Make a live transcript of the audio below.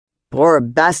Poor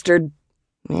bastard.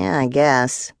 Yeah, I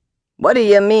guess. What do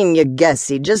you mean, you guess?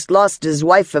 He just lost his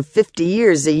wife of 50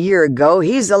 years a year ago.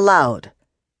 He's allowed.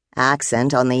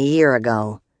 Accent on the year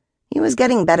ago. He was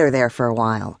getting better there for a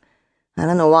while. I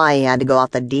don't know why he had to go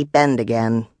off the deep end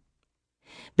again.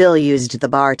 Bill used the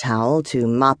bar towel to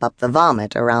mop up the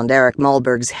vomit around Eric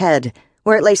Mulberg's head,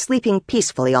 where it lay sleeping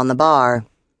peacefully on the bar.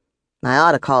 I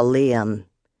ought to call Liam.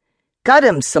 Cut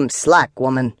him some slack,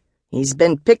 woman. He's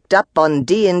been picked up on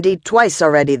D&D twice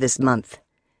already this month.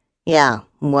 Yeah,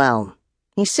 well,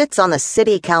 he sits on the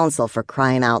city council, for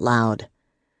crying out loud.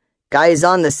 Guys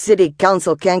on the city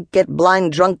council can't get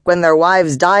blind drunk when their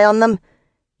wives die on them?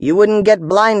 You wouldn't get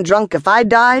blind drunk if I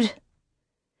died?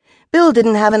 Bill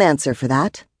didn't have an answer for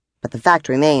that, but the fact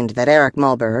remained that Eric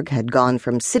Mulberg had gone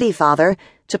from city father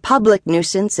to public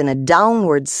nuisance in a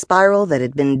downward spiral that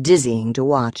had been dizzying to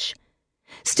watch.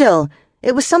 Still,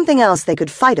 it was something else they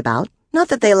could fight about, not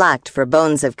that they lacked for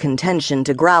bones of contention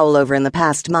to growl over in the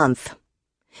past month.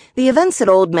 The events at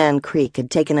Old Man Creek had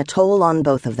taken a toll on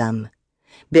both of them.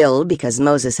 Bill because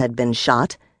Moses had been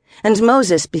shot, and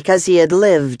Moses because he had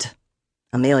lived.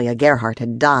 Amelia Gerhardt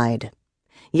had died.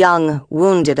 Young,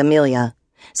 wounded Amelia,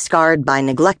 scarred by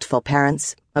neglectful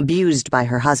parents, abused by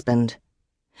her husband.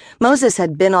 Moses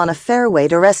had been on a fair way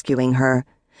to rescuing her,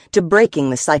 to breaking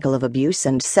the cycle of abuse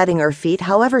and setting her feet,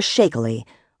 however shakily,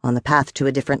 on the path to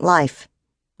a different life.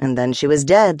 And then she was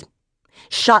dead,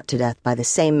 shot to death by the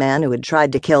same man who had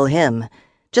tried to kill him,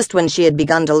 just when she had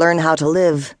begun to learn how to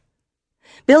live.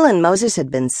 Bill and Moses had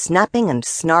been snapping and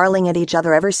snarling at each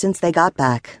other ever since they got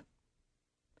back.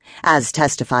 As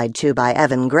testified to by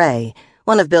Evan Gray,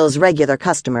 one of Bill's regular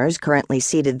customers currently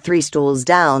seated 3 stools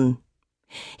down.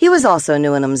 He was also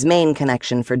Newenham's main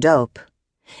connection for dope.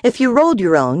 If you rolled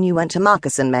your own, you went to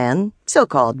Moccasin Man,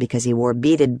 so-called because he wore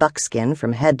beaded buckskin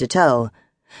from head to toe,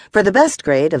 for the best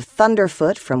grade of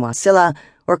Thunderfoot from Wasilla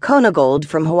or Kona Gold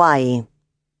from Hawaii.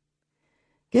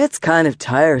 Gets kind of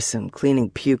tiresome cleaning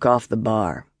puke off the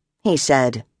bar, he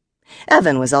said.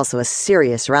 Evan was also a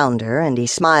serious rounder, and he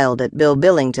smiled at Bill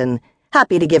Billington,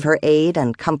 happy to give her aid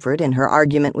and comfort in her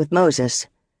argument with Moses.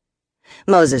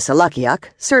 Moses Alukiuk,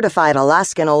 certified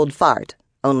Alaskan old fart,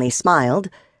 only smiled,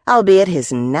 albeit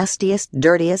his nastiest,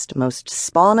 dirtiest, most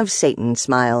spawn of Satan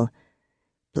smile.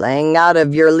 Playing out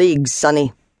of your league,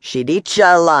 sonny. She'd eat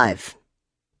ya alive.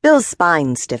 Bill's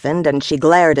spine stiffened, and she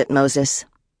glared at Moses.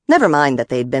 Never mind that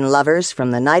they'd been lovers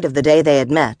from the night of the day they had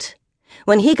met.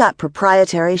 When he got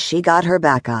proprietary, she got her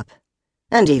back up.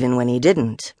 And even when he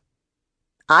didn't.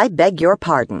 I beg your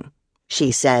pardon,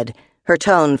 she said, her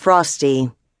tone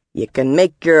frosty. You can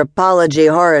make your apology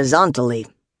horizontally,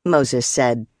 Moses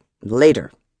said,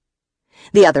 later.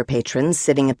 The other patrons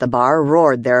sitting at the bar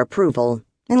roared their approval,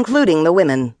 including the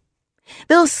women.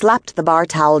 Bill slapped the bar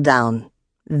towel down.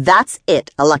 That's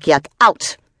it, Alukiuk,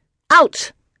 out!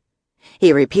 Out!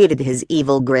 He repeated his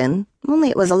evil grin, only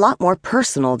it was a lot more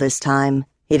personal this time.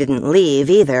 He didn't leave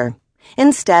either,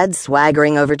 instead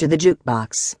swaggering over to the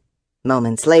jukebox.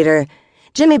 Moments later,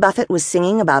 Jimmy Buffett was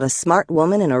singing about a smart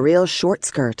woman in a real short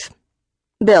skirt.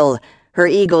 Bill, her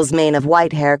eagle's mane of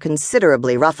white hair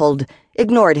considerably ruffled,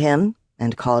 ignored him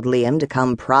and called Liam to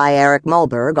come pry Eric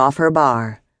Mulberg off her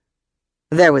bar.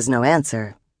 There was no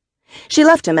answer. She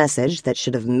left a message that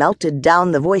should have melted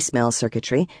down the voicemail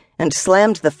circuitry and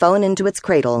slammed the phone into its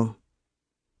cradle.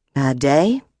 Bad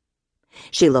day?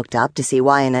 She looked up to see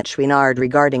Wyanette Chouinard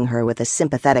regarding her with a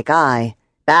sympathetic eye.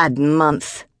 Bad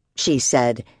month, she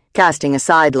said, casting a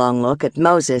sidelong look at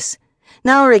Moses,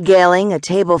 now regaling a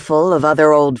tableful of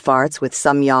other old farts with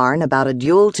some yarn about a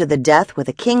duel to the death with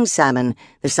a king salmon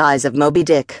the size of Moby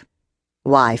Dick.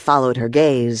 Y followed her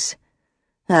gaze.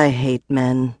 I hate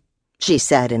men, she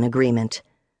said in agreement.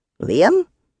 Liam?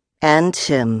 And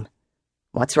Tim.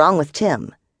 What's wrong with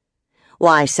Tim?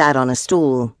 Y sat on a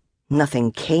stool.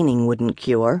 Nothing caning wouldn't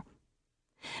cure.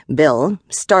 Bill,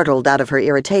 startled out of her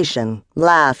irritation,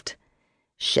 laughed.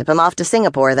 Ship him off to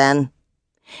Singapore, then.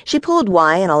 She pulled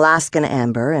Y an Alaskan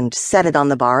amber and set it on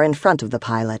the bar in front of the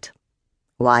pilot.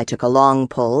 Y took a long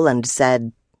pull and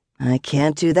said, I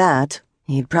can't do that.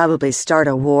 He'd probably start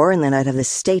a war and then I'd have the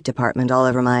State Department all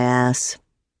over my ass.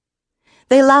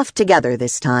 They laughed together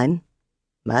this time.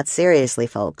 But seriously,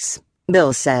 folks,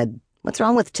 Bill said, what's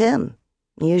wrong with Tim?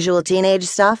 Usual teenage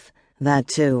stuff? That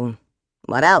too.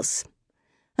 What else?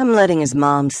 I'm letting his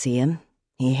mom see him.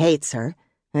 He hates her,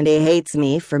 and he hates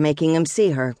me for making him see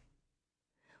her.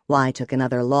 Y took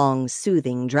another long,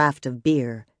 soothing draught of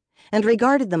beer, and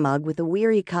regarded the mug with a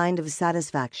weary kind of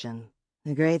satisfaction.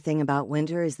 The great thing about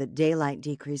winter is that daylight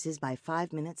decreases by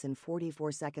 5 minutes and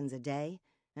 44 seconds a day,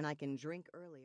 and I can drink earlier.